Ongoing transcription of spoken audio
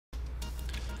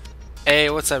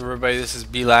Hey, what's up, everybody? This is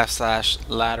BLAF slash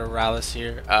Lateralis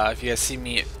here. If you guys see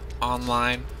me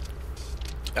online,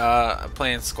 I'm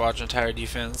playing Squadron Tower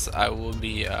Defense. I'll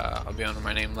be under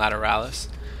my name Lateralis.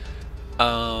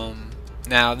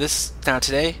 Now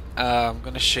today, I'm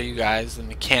gonna show you guys the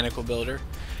mechanical builder,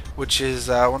 which is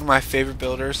one of my favorite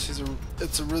builders.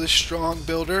 It's a really strong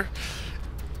builder.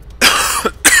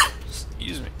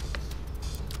 Excuse me.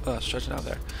 Stretching out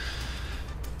there.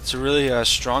 It's a really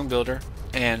strong builder,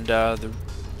 and and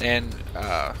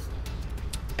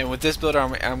with this builder,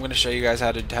 I'm going to show you guys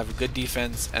how to have a good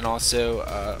defense, and also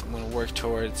I'm going to work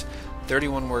towards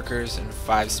 31 workers and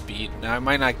 5 speed. Now I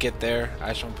might not get there. I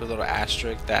just want to put a little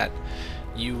asterisk that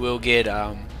you will get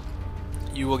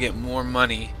more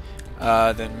money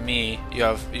than me. You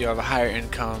have a higher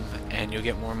income, and you'll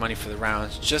get more money for the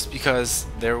rounds, just because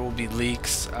there will be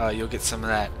leaks. You'll get some of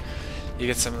that. You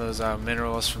get some of those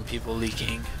minerals from people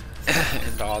leaking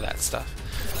and all that stuff.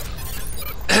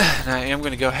 And I am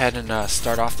going to go ahead and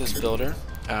start off this builder.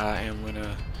 I'm going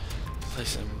to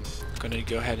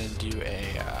go ahead and do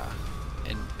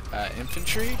an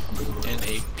infantry and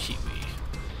a peewee.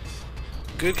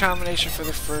 Good combination for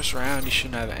the first round. You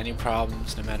shouldn't have any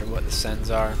problems, no matter what the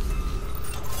sends are.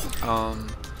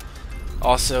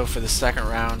 Also, for the second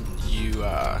round,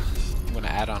 I'm going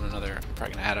to add on another. I'm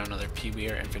probably going to add on another peewee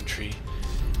or infantry,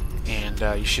 and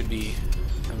you should be.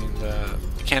 I mean, the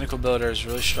mechanical builder is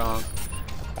really strong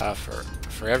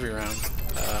for every round,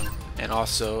 and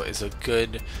also is a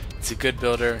good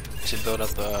builder to build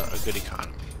up a good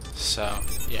economy. So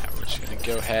yeah, we're just gonna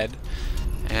go ahead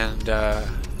and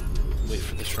wait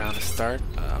for this round to start.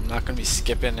 I'm not gonna be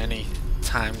skipping any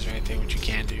times or anything, which you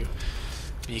can do,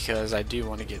 because I do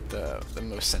want to get the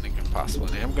most sending possible.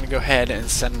 And I'm gonna go ahead and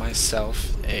send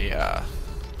myself a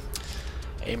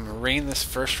Marine this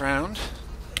first round.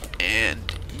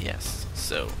 And yes,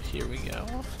 so here we go.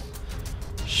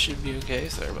 Should be okay.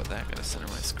 Sorry about that. Gotta center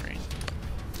my screen.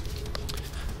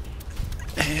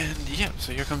 And yeah,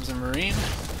 so here comes the Marine.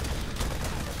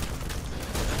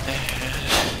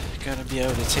 And gonna be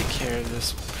able to take care of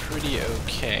this pretty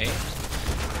okay.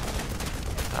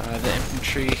 The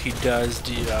infantry, he does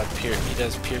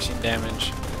piercing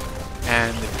damage,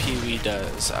 and the peewee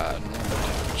does normal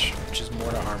damage, which is more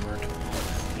to armored,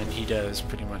 and he does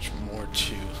pretty much more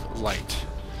to light.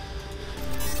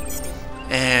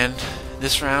 And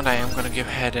this round I am going to go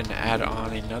ahead and add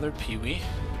on another peewee.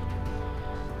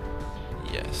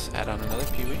 Yes, add on another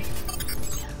peewee.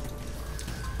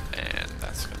 And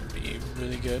that's going to be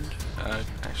really good.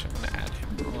 Actually, I'm going to add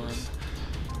him on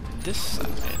this side.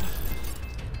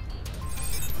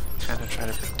 Kind of try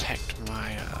to protect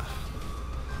my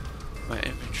my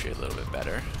infantry a little bit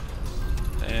better.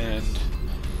 And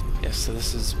yeah, so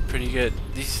this is pretty good.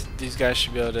 These guys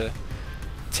should be able to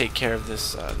take care of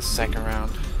this the second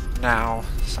round. Now,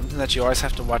 something that you always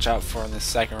have to watch out for in this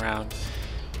second round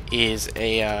is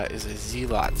a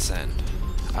zealot send.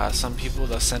 Some people,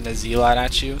 they'll send a zealot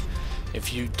at you.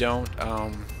 If you don't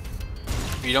send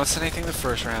anything the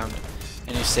first round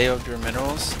and you save up your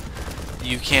minerals,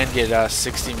 you can get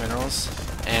 60 minerals,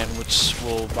 and which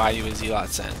will buy you a zealot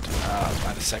send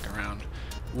by the second round,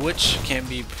 which can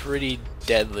be pretty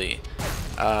deadly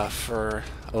for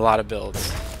a lot of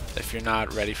builds if you're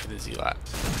not ready for the zealot.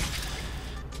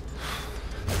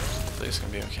 Hopefully it's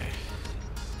gonna be okay.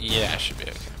 Yeah, it should be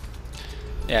okay.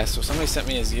 Yeah, so if somebody sent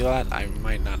me a zealot, I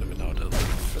might not have been able to live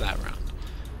for that round.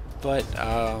 But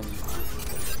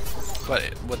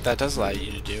what that does allow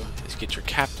you to do is get your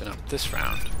captain up this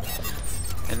round.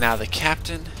 And now the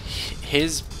captain,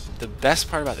 the best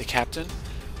part about the captain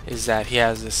is that he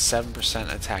has this 7%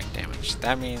 attack damage.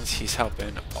 That means he's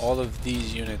helping all of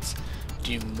these units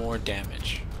do more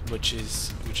damage, which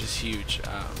is huge.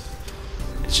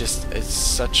 It's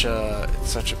such a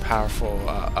powerful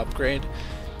upgrade.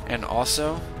 And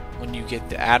also, when you get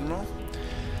the admiral,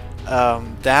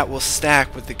 that will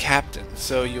stack with the captain.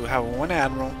 So you have one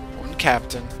admiral, one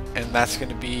captain, and that's going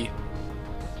to be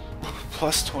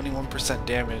plus 21%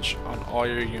 damage on all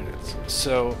your units.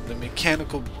 So the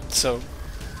mechanical,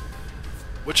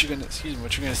 what you're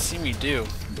gonna see me do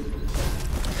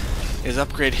is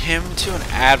upgrade him to an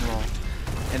admiral,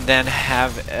 and then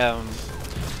have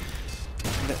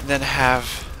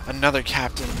another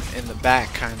captain in the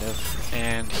back, kind of,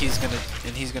 and he's gonna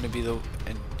be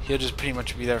and he'll just pretty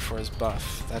much be there for his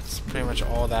buff. That's pretty much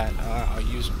all that I'll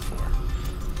use him for.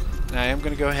 Now I am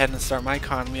gonna go ahead and start my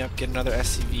economy up, get another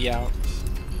SCV out.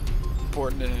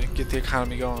 Important to get the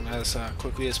economy going as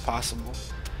quickly as possible.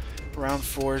 Round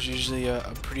 4 is usually a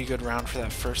pretty good round for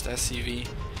that first SCV.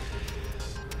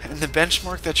 And the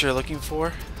benchmark that you're looking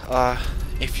for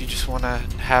if you just want to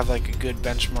have like a good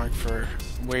benchmark for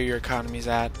where your economy's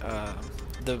at,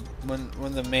 one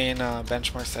of the main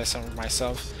benchmarks that I set for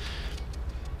myself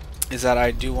is that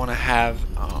I do want to have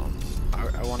I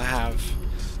want to have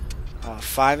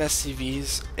 5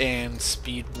 SCVs and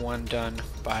speed 1 done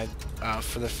by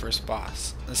for the first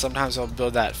boss. And sometimes I'll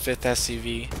build that 5th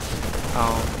SCV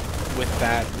with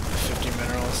that 50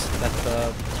 minerals that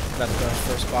the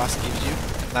first boss gives you,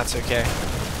 and that's okay.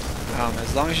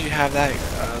 As long as you have that,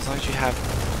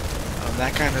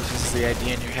 that kind of is the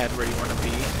idea in your head where you want to be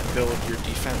and build your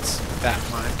defense with that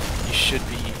in mind, you should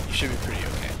be pretty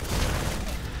okay.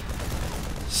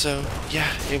 So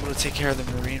yeah, able to take care of the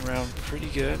Marine round pretty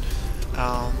good.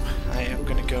 I am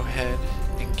gonna go ahead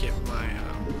and get my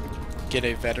get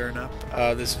a veteran up.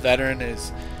 This veteran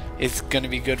is gonna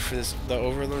be good for the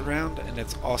Overlord round, and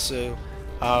it's also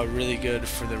really good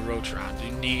for the Roach round.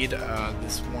 You need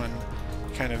this one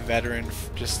kind of veteran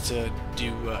just to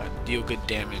deal good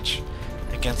damage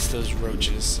against those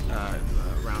roaches in the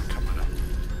round coming up.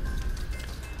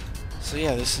 So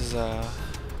yeah, this is a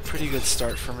pretty good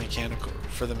start for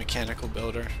the mechanical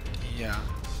builder. Yeah,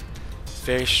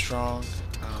 very strong,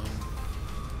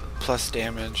 plus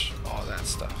damage, all that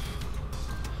stuff.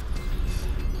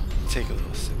 Take a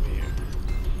little sip here.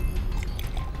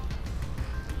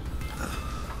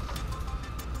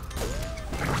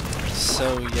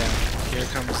 So yeah, here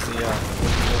comes the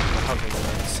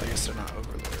hoverlords. I guess they're not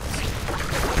overlords.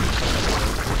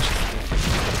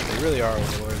 They really are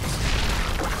overlords.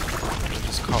 We'll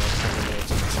just call it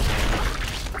overlords in this game.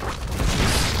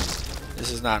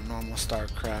 This is not normal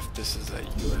StarCraft. This is a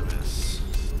UMS,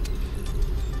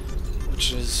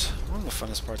 which is one of the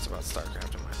funnest parts about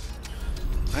StarCraft in my opinion.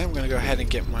 I am going to go ahead and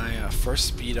get my first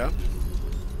speed up.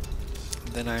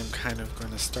 Then I'm kind of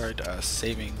going to start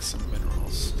saving some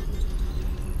minerals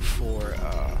for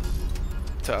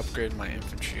to upgrade my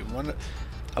infantry.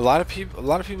 A lot of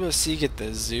people at sea get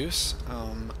the Zeus.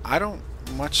 I don't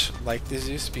much like the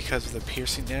Zeus because of the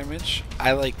piercing damage.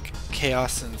 I like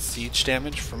chaos and siege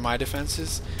damage for my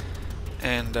defenses,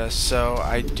 and so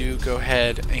I do go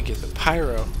ahead and get the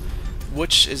Pyro,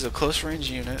 which is a close range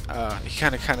unit. He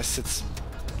kind of sits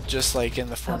just like in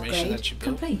the formation that you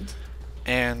build. Complete.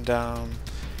 And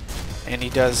he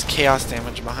does chaos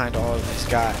damage behind all of these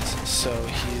guys. So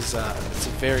he's it's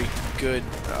a very good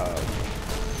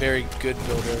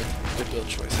builder, good build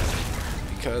choice, I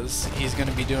think, because he's going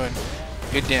to be doing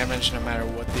good damage no matter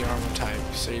what the armor type.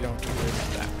 So you don't have to worry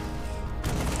about that.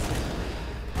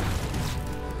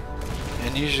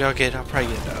 And usually I'll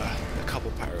probably get a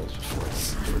couple pyros before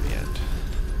the end.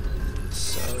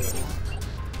 So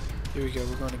here we go.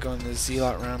 We're going to go in the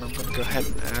Zealot round. I'm going to go ahead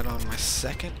and add on my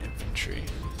 2nd infantry.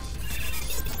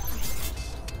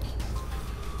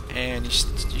 And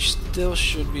you still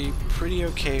should be pretty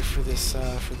okay for this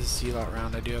Zealot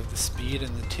round. I do have the speed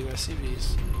and the 2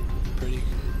 SCVs. Pretty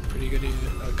good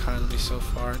economy so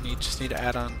far. Just need to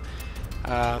add on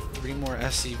 3 more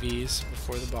SCVs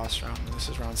before the boss round. And this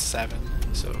is round 7,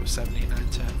 so 7, 8, 9,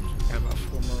 10. Got about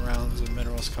 4 more rounds of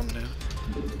minerals coming in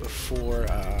before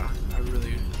I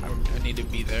need to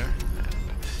be there. And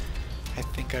I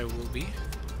think I will be.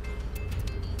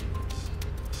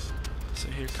 So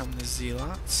here come the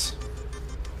Zealots.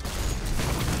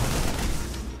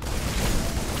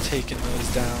 Taking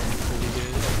those down pretty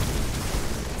good.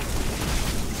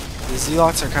 The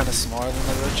Zealots are kind of smaller than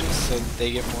the Roaches, so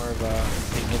they get more of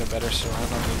they get a better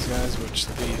surround on these guys, which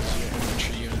leaves your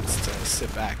infantry units to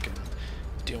sit back and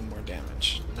deal more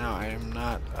damage. Now I'm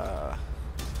not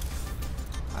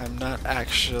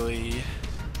actually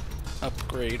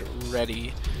upgrade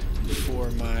ready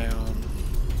for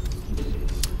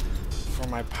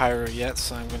my Pyro yet,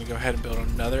 so I'm going to go ahead and build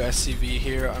another SCV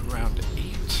here on round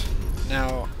 8.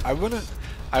 Now I wouldn't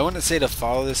say to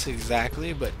follow this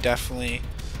exactly, but definitely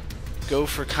go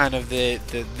for kind of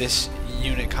this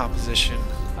unit composition.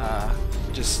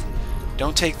 Just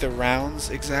don't take the rounds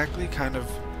exactly. Kind of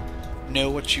know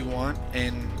what you want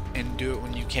and do it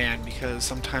when you can, because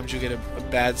sometimes you get a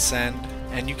bad send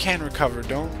and you can recover.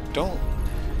 Don't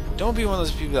be one of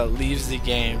those people that leaves the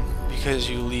game because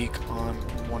you leak on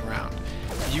one round.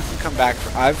 You can come back.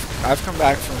 I've come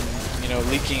back from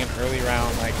leaking an early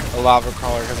round like a lava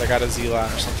crawler because I got a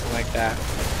Zealot or something like that,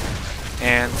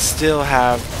 and still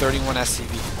have 31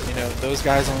 SCV. Those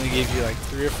guys only give you like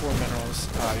 3 or 4 minerals.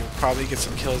 You'll probably get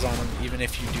some kills on them even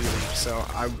if you do leak. So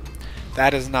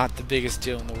that is not the biggest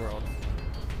deal in the world.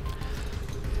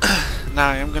 Now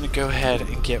I am going to go ahead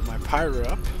and get my Pyro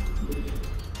up.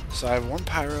 So I have 1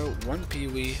 Pyro, 1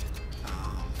 Peewee,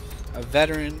 a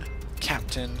Veteran,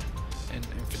 Captain, and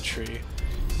Infantry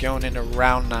going into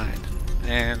round 9.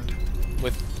 And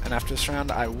with and after this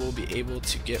round I will be able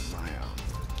to get my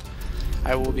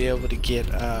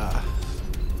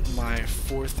my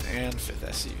 4th and 5th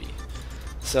SCV.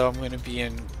 So I'm going to be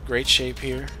in great shape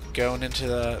here going into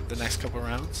the next couple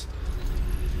rounds.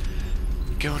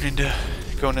 Going in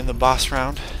the boss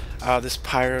round. This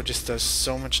pyro just does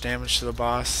so much damage to the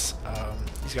boss.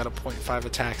 He's got a 0.5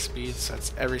 attack speed, so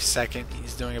that's every second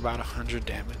he's doing about 100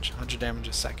 damage. 100 damage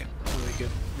a second.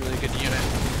 Really good unit.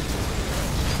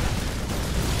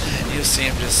 And you'll see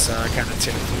him just kind of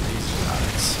tear through these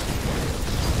guys.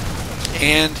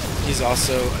 And he's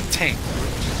also a tank.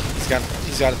 He's got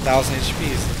 1,000 HP.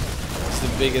 He's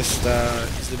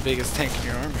the biggest tank in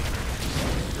your army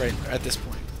right at this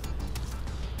point.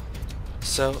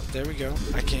 So there we go.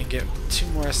 I can get 2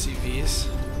 more SCVs.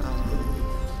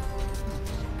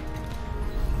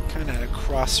 Kind of at a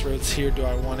crossroads here. Do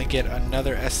I want to get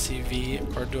another SCV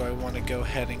or do I want to go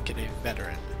ahead and get a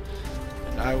veteran?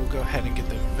 And I will go ahead and get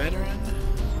the veteran,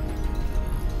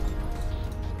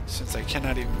 since I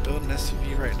cannot even build an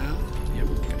SCV right now. Yep,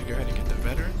 I'm gonna go ahead and get the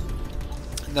veteran,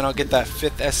 and then I'll get that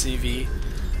 5th SCV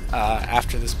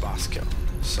after this boss kill.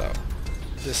 So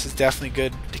this is definitely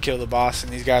good to kill the boss,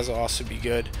 and these guys will also be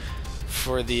good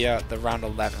for the round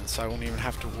 11. So I won't even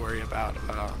have to worry about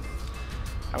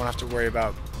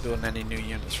building any new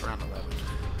units for round 11.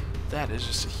 That is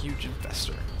just a huge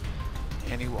infestor,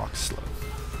 and he walks slow.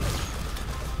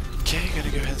 Okay, gonna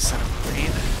go ahead and send him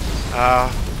green.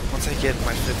 Once I get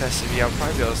my 5th SCV, I'll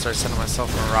probably be able to start sending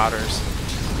myself Marauders,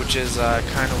 which is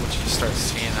kind of what you start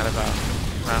seeing at about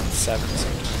round 7,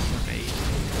 sometimes round 8.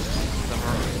 The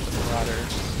Marauder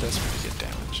does pretty good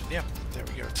damage. Yep, there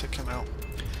we go, took him out.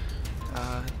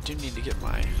 Do need to get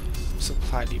my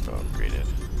supply depot upgraded.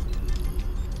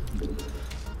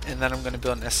 And then I'm going to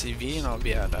build an SCV, and I'll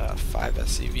be at 5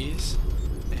 SCVs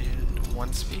and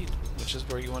 1 speed, which is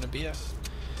where you want to be at.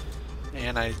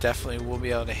 And I definitely will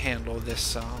be able to handle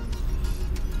this.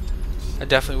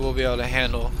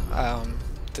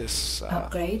 This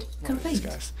upgrade complete. These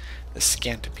guys, the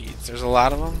Scantipedes. There's a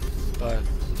lot of them, but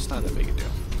it's not that big a deal.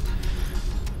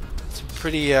 It's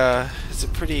a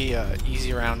pretty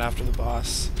easy round after the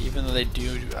boss, even though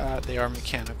they are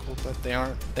mechanical, but they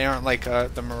aren't like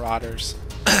the Marauders.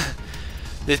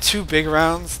 The 2 big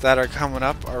rounds that are coming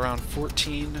up are round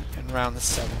 14 and round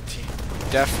 17.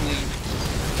 Definitely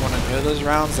want to know those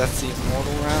rounds. That's the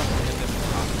Immortal round and the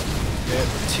Marauder. They're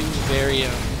 2 very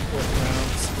important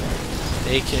rounds.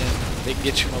 They can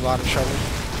get you in a lot of trouble.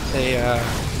 They're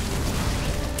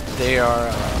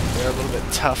a little bit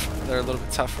tough. They're a little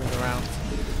bit tougher in the rounds.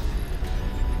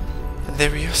 And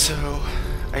there we go. So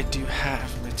I do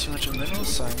have my 200 minerals,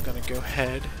 so I'm gonna go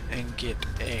ahead and get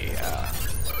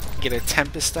a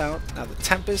Tempest out. Now the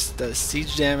Tempest does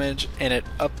siege damage, and it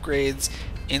upgrades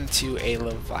into a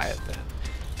Leviathan.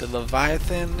 The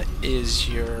Leviathan is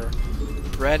your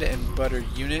bread and butter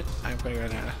unit. I'm going to go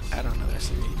ahead and add on another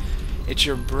SCV. It's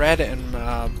your bread and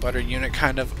butter unit,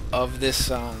 kind of this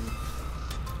of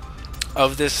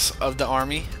the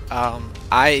army.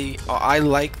 I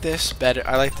like this better.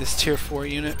 I like this tier 4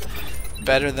 unit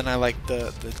better than I like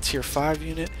the tier 5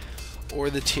 unit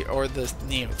or the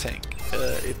Neo tank.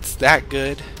 It's that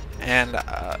good, and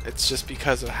it's just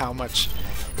because of how much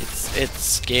it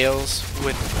scales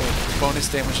with the bonus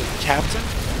damage of the captain,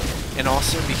 and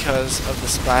also because of the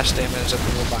splash damage that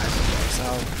the Leviathan does.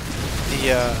 Now,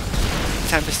 the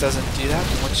Tempest doesn't do that,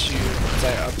 but once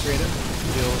I upgrade it,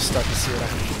 you'll start to see what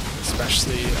I mean,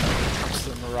 especially when it comes to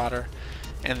the Marauder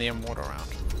and the Immortal round.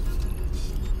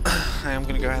 I am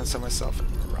going to go ahead and set myself a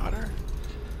Marauder,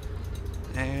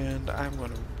 and I'm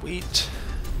going to wait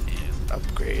and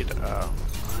upgrade